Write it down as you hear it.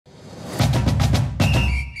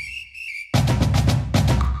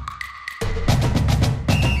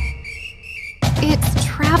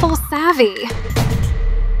TravelSavvy.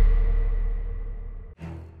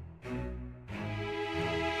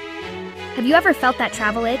 Have you ever felt that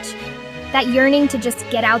travel itch? That yearning to just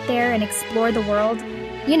get out there and explore the world?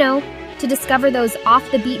 You know, to discover those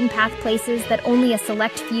off-the-beaten-path places that only a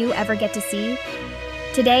select few ever get to see?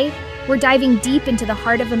 Today, we're diving deep into the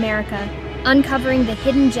heart of America, uncovering the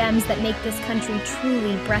hidden gems that make this country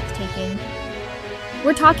truly breathtaking.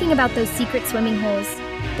 We're talking about those secret swimming holes,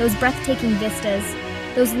 those breathtaking vistas,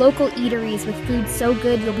 those local eateries with food so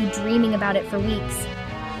good you'll be dreaming about it for weeks.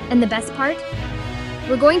 And the best part?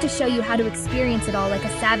 We're going to show you how to experience it all like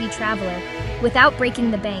a savvy traveler, without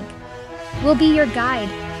breaking the bank. We'll be your guide,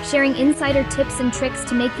 sharing insider tips and tricks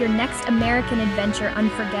to make your next American adventure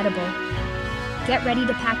unforgettable. Get ready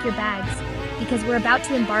to pack your bags, because we're about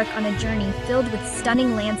to embark on a journey filled with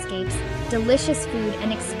stunning landscapes, delicious food,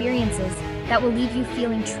 and experiences that will leave you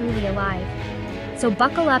feeling truly alive. So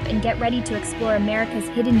buckle up and get ready to explore America's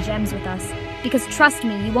hidden gems with us, because trust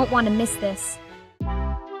me, you won't want to miss this.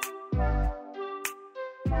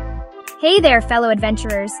 Hey there, fellow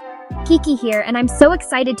adventurers! Kiki here, and I'm so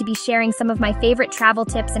excited to be sharing some of my favorite travel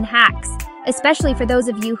tips and hacks, especially for those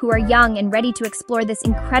of you who are young and ready to explore this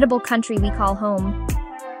incredible country we call home.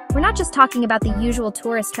 We're not just talking about the usual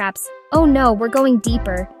tourist traps. Oh no, we're going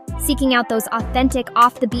deeper, seeking out those authentic,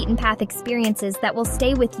 off-the-beaten-path experiences that will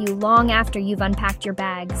stay with you long after you've unpacked your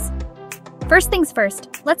bags. First things first,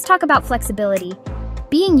 let's talk about flexibility.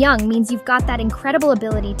 Being young means you've got that incredible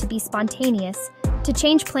ability to be spontaneous, to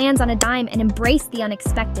change plans on a dime and embrace the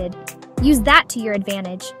unexpected. Use that to your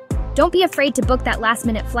advantage. Don't be afraid to book that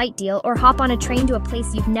last-minute flight deal or hop on a train to a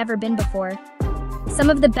place you've never been before. Some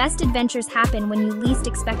of the best adventures happen when you least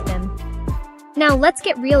expect them. Now, let's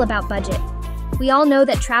get real about budget. We all know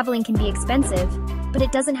that traveling can be expensive, but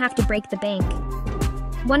it doesn't have to break the bank.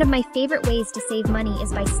 One of my favorite ways to save money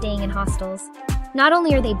is by staying in hostels. Not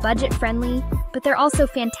only are they budget-friendly, but they're also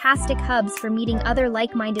fantastic hubs for meeting other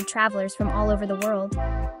like-minded travelers from all over the world.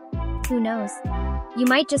 Who knows? You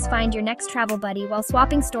might just find your next travel buddy while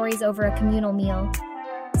swapping stories over a communal meal.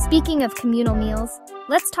 Speaking of communal meals,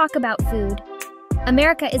 let's talk about food.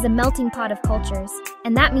 America is a melting pot of cultures,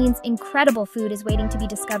 and that means incredible food is waiting to be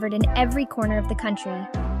discovered in every corner of the country.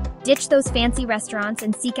 Ditch those fancy restaurants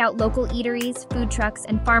and seek out local eateries, food trucks,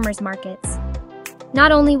 and farmers markets.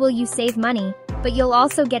 Not only will you save money, but you'll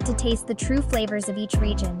also get to taste the true flavors of each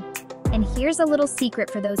region. And here's a little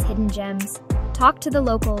secret for those hidden gems. Talk to the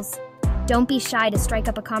locals. Don't be shy to strike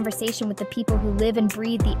up a conversation with the people who live and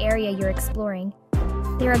breathe the area you're exploring.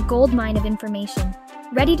 They're a goldmine of information,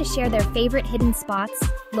 ready to share their favorite hidden spots,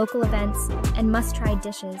 local events, and must-try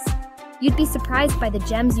dishes. You'd be surprised by the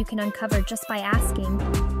gems you can uncover just by asking.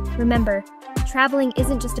 Remember, traveling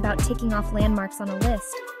isn't just about ticking off landmarks on a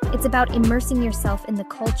list. It's about immersing yourself in the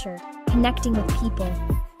culture, connecting with people,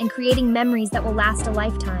 and creating memories that will last a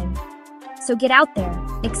lifetime. So get out there,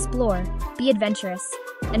 explore, be adventurous,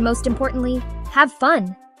 and most importantly, have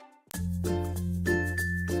fun!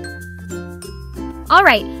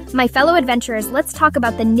 Alright, my fellow adventurers, let's talk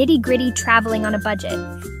about the nitty-gritty traveling on a budget.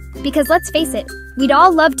 Because let's face it, we'd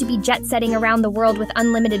all love to be jet-setting around the world with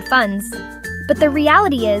unlimited funds. But the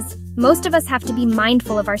reality is, most of us have to be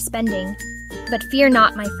mindful of our spending. But fear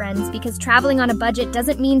not, my friends, because traveling on a budget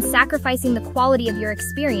doesn't mean sacrificing the quality of your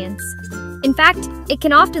experience. In fact, it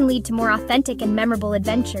can often lead to more authentic and memorable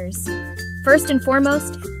adventures. First and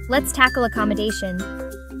foremost, let's tackle accommodation.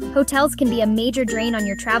 Hotels can be a major drain on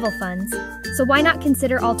your travel funds, so why not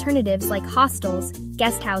consider alternatives like hostels,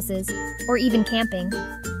 guest houses, or even camping?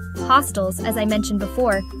 Hostels, as I mentioned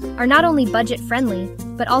before, are not only budget-friendly,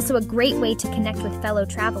 but also a great way to connect with fellow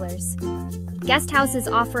travelers. Guest houses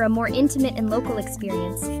offer a more intimate and local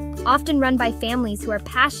experience, often run by families who are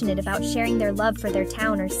passionate about sharing their love for their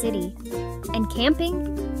town or city. And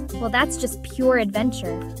camping? Well, that's just pure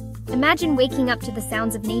adventure. Imagine waking up to the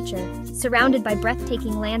sounds of nature, surrounded by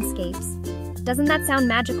breathtaking landscapes. Doesn't that sound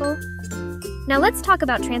magical? Now let's talk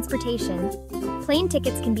about transportation. Plane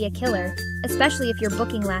tickets can be a killer, especially if you're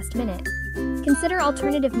booking last minute. Consider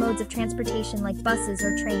alternative modes of transportation like buses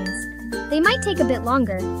or trains. They might take a bit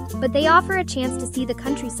longer, but they offer a chance to see the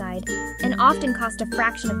countryside and often cost a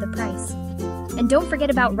fraction of the price. And don't forget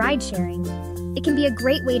about ride-sharing. It can be a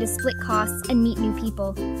great way to split costs and meet new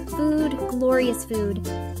people. Food, glorious food.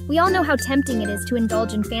 We all know how tempting it is to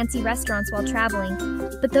indulge in fancy restaurants while traveling,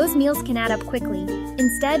 but those meals can add up quickly.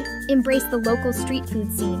 Instead, embrace the local street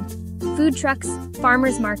food scene. Food trucks,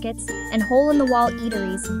 farmers markets, and hole-in-the-wall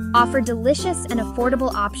eateries offer delicious and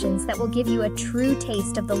affordable options that will give you a true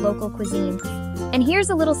taste of the local cuisine. And here's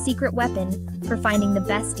a little secret weapon for finding the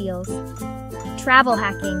best deals. Travel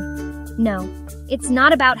hacking. No, it's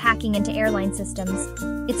not about hacking into airline systems.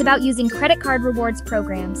 It's about using credit card rewards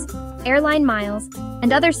programs, airline miles,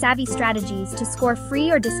 and other savvy strategies to score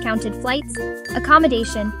free or discounted flights,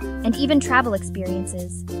 accommodation, and even travel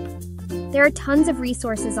experiences. There are tons of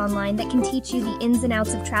resources online that can teach you the ins and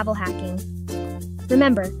outs of travel hacking.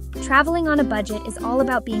 Remember, traveling on a budget is all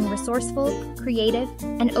about being resourceful, creative,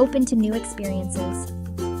 and open to new experiences.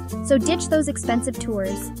 So ditch those expensive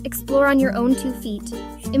tours, explore on your own 2 feet,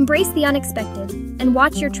 embrace the unexpected, and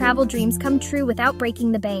watch your travel dreams come true without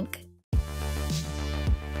breaking the bank.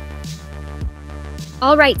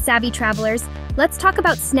 All right, savvy travelers, let's talk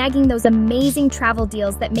about snagging those amazing travel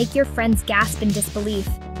deals that make your friends gasp in disbelief.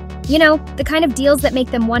 You know, the kind of deals that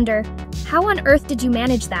make them wonder, how on earth did you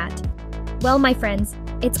manage that? Well, my friends,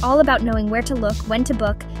 it's all about knowing where to look, when to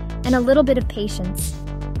book, and a little bit of patience.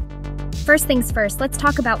 First things first, let's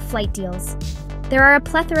talk about flight deals. There are a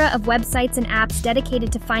plethora of websites and apps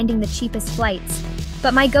dedicated to finding the cheapest flights,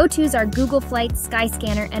 but my go-tos are Google Flights,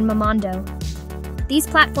 Skyscanner, and Momondo. These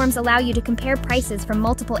platforms allow you to compare prices from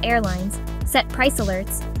multiple airlines, set price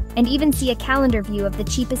alerts, and even see a calendar view of the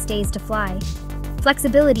cheapest days to fly.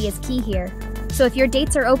 Flexibility is key here, so if your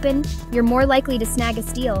dates are open, you're more likely to snag a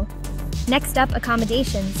steal. Next up,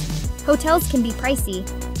 accommodations. Hotels can be pricey,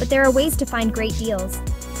 but there are ways to find great deals.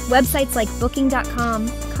 Websites like Booking.com,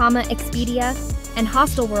 Expedia, and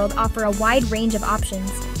Hostelworld offer a wide range of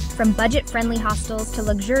options, from budget-friendly hostels to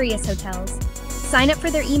luxurious hotels. Sign up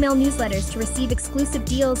for their email newsletters to receive exclusive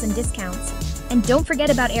deals and discounts. And don't forget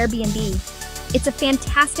about Airbnb. It's a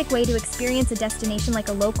fantastic way to experience a destination like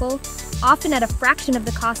a local, often at a fraction of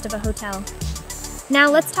the cost of a hotel. Now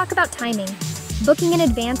let's talk about timing. Booking in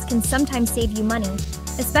advance can sometimes save you money,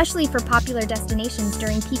 especially for popular destinations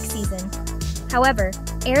during peak season. However,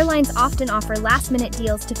 airlines often offer last-minute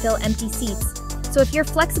deals to fill empty seats, so if you're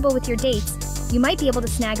flexible with your dates, you might be able to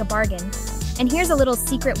snag a bargain. And here's a little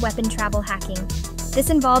secret weapon: travel hacking. This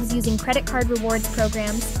involves using credit card rewards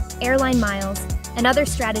programs, airline miles, and other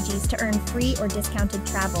strategies to earn free or discounted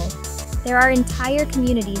travel. There are entire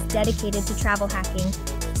communities dedicated to travel hacking,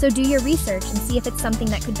 so do your research and see if it's something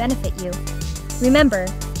that could benefit you. Remember,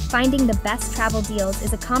 finding the best travel deals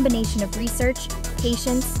is a combination of research,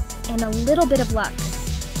 patience, and a little bit of luck.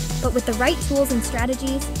 But with the right tools and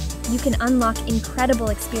strategies, you can unlock incredible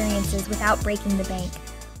experiences without breaking the bank.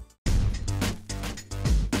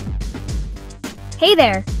 Hey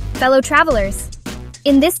there, fellow travelers!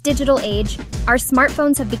 In this digital age, our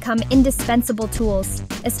smartphones have become indispensable tools,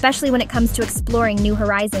 especially when it comes to exploring new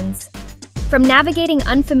horizons. From navigating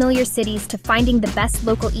unfamiliar cities to finding the best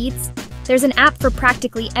local eats, there's an app for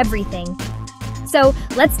practically everything. So,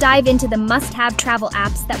 let's dive into the must-have travel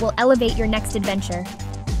apps that will elevate your next adventure.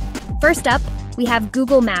 First up, we have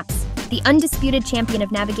Google Maps, the undisputed champion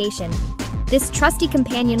of navigation. This trusty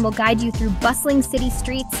companion will guide you through bustling city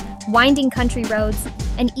streets, winding country roads,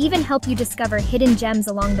 and even help you discover hidden gems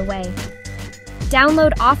along the way.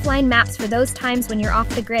 Download offline maps for those times when you're off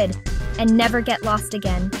the grid, and never get lost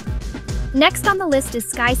again. Next on the list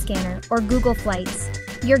is Skyscanner, or Google Flights,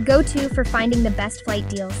 your go-to for finding the best flight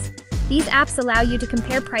deals. These apps allow you to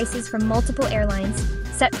compare prices from multiple airlines,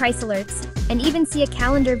 set price alerts, and even see a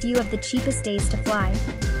calendar view of the cheapest days to fly.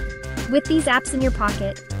 With these apps in your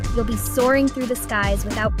pocket, you'll be soaring through the skies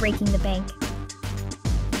without breaking the bank.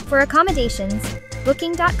 For accommodations,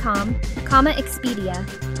 Booking.com, Expedia,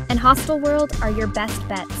 and Hostelworld are your best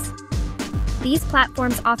bets. These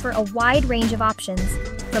platforms offer a wide range of options,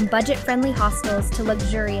 from budget-friendly hostels to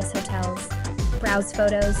luxurious hotels. Browse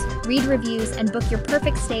photos, read reviews, and book your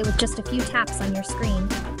perfect stay with just a few taps on your screen.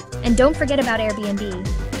 And don't forget about Airbnb.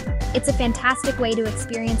 It's a fantastic way to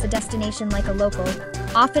experience a destination like a local,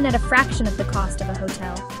 often at a fraction of the cost of a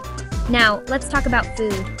hotel. Now, let's talk about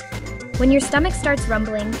food. When your stomach starts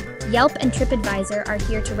rumbling, Yelp and TripAdvisor are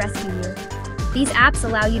here to rescue you. These apps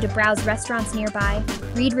allow you to browse restaurants nearby,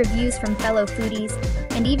 read reviews from fellow foodies,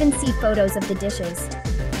 and even see photos of the dishes.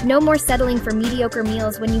 No more settling for mediocre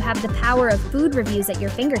meals when you have the power of food reviews at your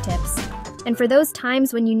fingertips. And for those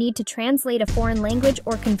times when you need to translate a foreign language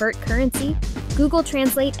or convert currency, Google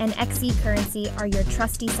Translate and XE Currency are your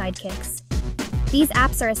trusty sidekicks. These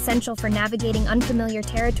apps are essential for navigating unfamiliar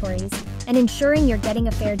territories and ensuring you're getting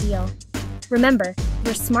a fair deal. Remember,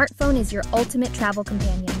 your smartphone is your ultimate travel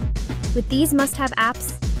companion. With these must-have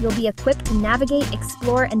apps, you'll be equipped to navigate,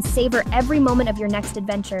 explore, and savor every moment of your next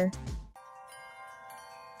adventure.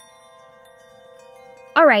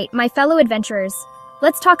 Alright, my fellow adventurers,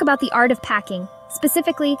 let's talk about the art of packing,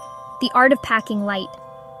 specifically, the art of packing light.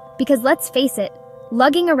 Because let's face it,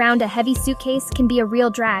 lugging around a heavy suitcase can be a real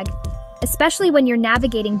drag, especially when you're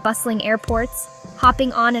navigating bustling airports,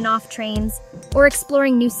 hopping on and off trains, or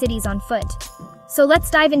exploring new cities on foot. So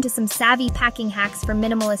let's dive into some savvy packing hacks for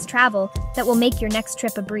minimalist travel that will make your next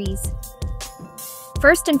trip a breeze.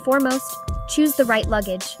 First and foremost, choose the right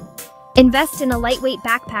luggage. Invest in a lightweight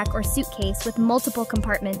backpack or suitcase with multiple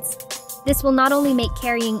compartments. This will not only make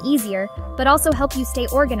carrying easier, but also help you stay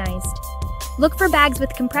organized. Look for bags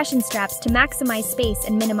with compression straps to maximize space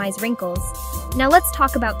and minimize wrinkles. Now let's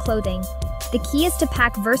talk about clothing. The key is to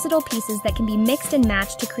pack versatile pieces that can be mixed and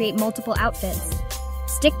matched to create multiple outfits.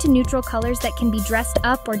 Stick to neutral colors that can be dressed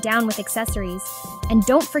up or down with accessories. And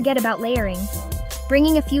don't forget about layering.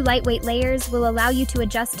 Bringing a few lightweight layers will allow you to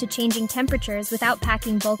adjust to changing temperatures without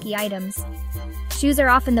packing bulky items. Shoes are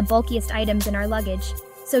often the bulkiest items in our luggage,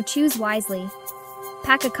 so choose wisely.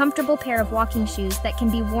 Pack a comfortable pair of walking shoes that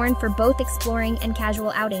can be worn for both exploring and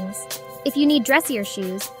casual outings. If you need dressier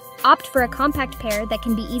shoes, opt for a compact pair that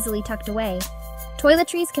can be easily tucked away.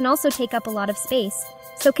 Toiletries can also take up a lot of space,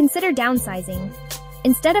 so consider downsizing.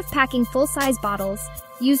 Instead of packing full-size bottles,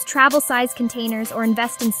 use travel-size containers or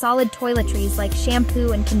invest in solid toiletries like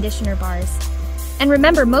shampoo and conditioner bars. And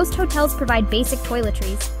remember, most hotels provide basic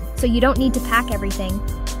toiletries, so you don't need to pack everything.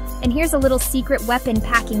 And here's a little secret weapon: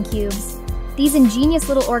 packing cubes. These ingenious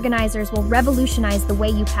little organizers will revolutionize the way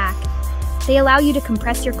you pack. They allow you to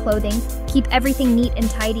compress your clothing, keep everything neat and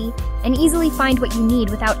tidy, and easily find what you need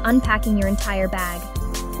without unpacking your entire bag.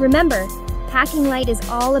 Remember, packing light is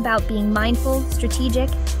all about being mindful, strategic,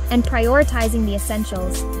 and prioritizing the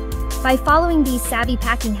essentials. By following these savvy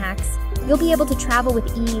packing hacks, you'll be able to travel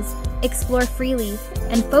with ease, explore freely,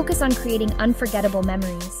 and focus on creating unforgettable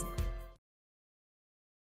memories.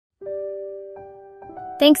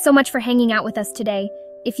 Thanks so much for hanging out with us today.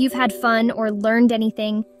 If you've had fun or learned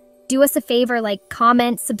anything, do us a favor, like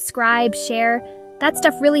comment, subscribe, share. That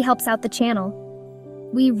stuff really helps out the channel.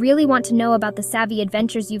 We really want to know about the savvy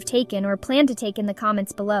adventures you've taken or plan to take in the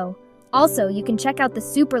comments below. Also, you can check out the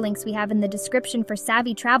super links we have in the description for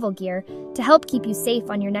savvy travel gear to help keep you safe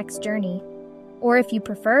on your next journey. Or if you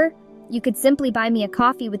prefer, you could simply buy me a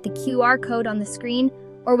coffee with the QR code on the screen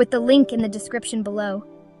or with the link in the description below.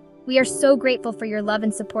 We are so grateful for your love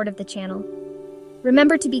and support of the channel.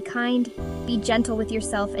 Remember to be kind, be gentle with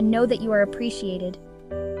yourself, and know that you are appreciated.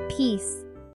 Peace.